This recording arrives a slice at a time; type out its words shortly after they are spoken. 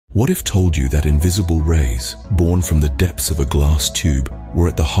What if told you that invisible rays, born from the depths of a glass tube, were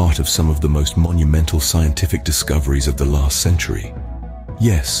at the heart of some of the most monumental scientific discoveries of the last century?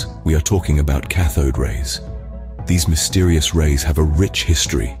 Yes, we are talking about cathode rays. These mysterious rays have a rich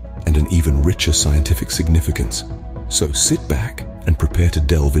history and an even richer scientific significance. So sit back and prepare to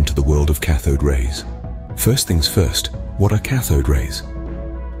delve into the world of cathode rays. First things first, what are cathode rays?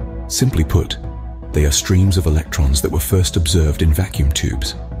 Simply put, they are streams of electrons that were first observed in vacuum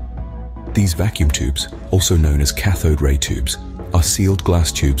tubes. These vacuum tubes, also known as cathode ray tubes, are sealed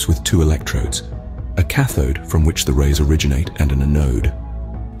glass tubes with two electrodes, a cathode from which the rays originate and an anode.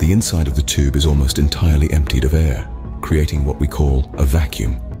 The inside of the tube is almost entirely emptied of air, creating what we call a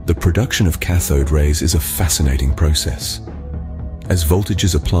vacuum. The production of cathode rays is a fascinating process. As voltage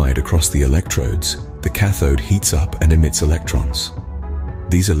is applied across the electrodes, the cathode heats up and emits electrons.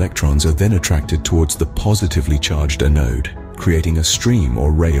 These electrons are then attracted towards the positively charged anode, creating a stream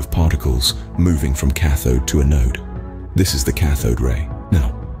or ray of particles moving from cathode to anode. This is the cathode ray.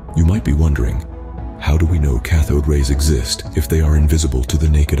 Now, you might be wondering, how do we know cathode rays exist if they are invisible to the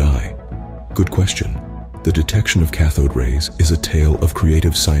naked eye? Good question. The detection of cathode rays is a tale of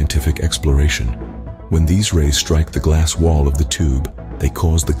creative scientific exploration. When these rays strike the glass wall of the tube, they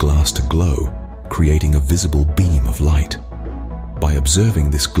cause the glass to glow, creating a visible beam of light. By observing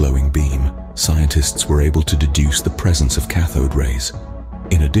this glowing beam, scientists were able to deduce the presence of cathode rays.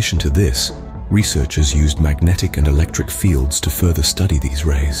 In addition to this, researchers used magnetic and electric fields to further study these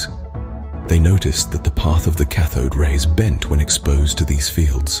rays. They noticed that the path of the cathode rays bent when exposed to these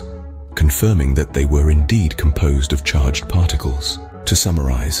fields, confirming that they were indeed composed of charged particles. To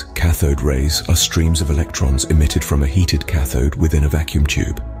summarize, cathode rays are streams of electrons emitted from a heated cathode within a vacuum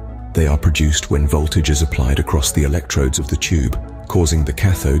tube. They are produced when voltage is applied across the electrodes of the tube, causing the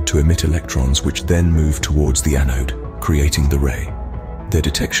cathode to emit electrons which then move towards the anode, creating the ray. Their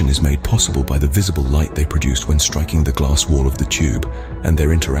detection is made possible by the visible light they produce when striking the glass wall of the tube and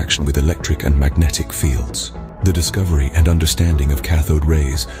their interaction with electric and magnetic fields. The discovery and understanding of cathode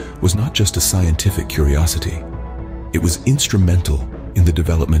rays was not just a scientific curiosity. It was instrumental in the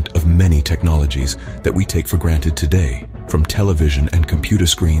development of many technologies that we take for granted today, from television and computer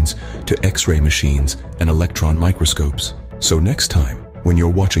screens to X-ray machines and electron microscopes. So next time, when you're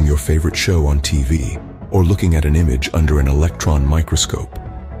watching your favorite show on TV or looking at an image under an electron microscope,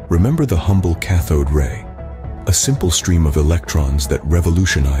 remember the humble cathode ray, a simple stream of electrons that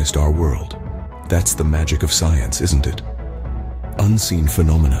revolutionized our world. That's the magic of science, isn't it? Unseen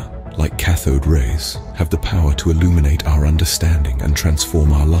phenomena, like cathode rays, have the power to illuminate our understanding and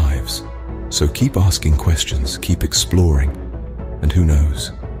transform our lives. So keep asking questions, keep exploring, and who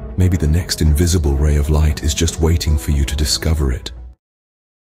knows, maybe the next invisible ray of light is just waiting for you to discover it.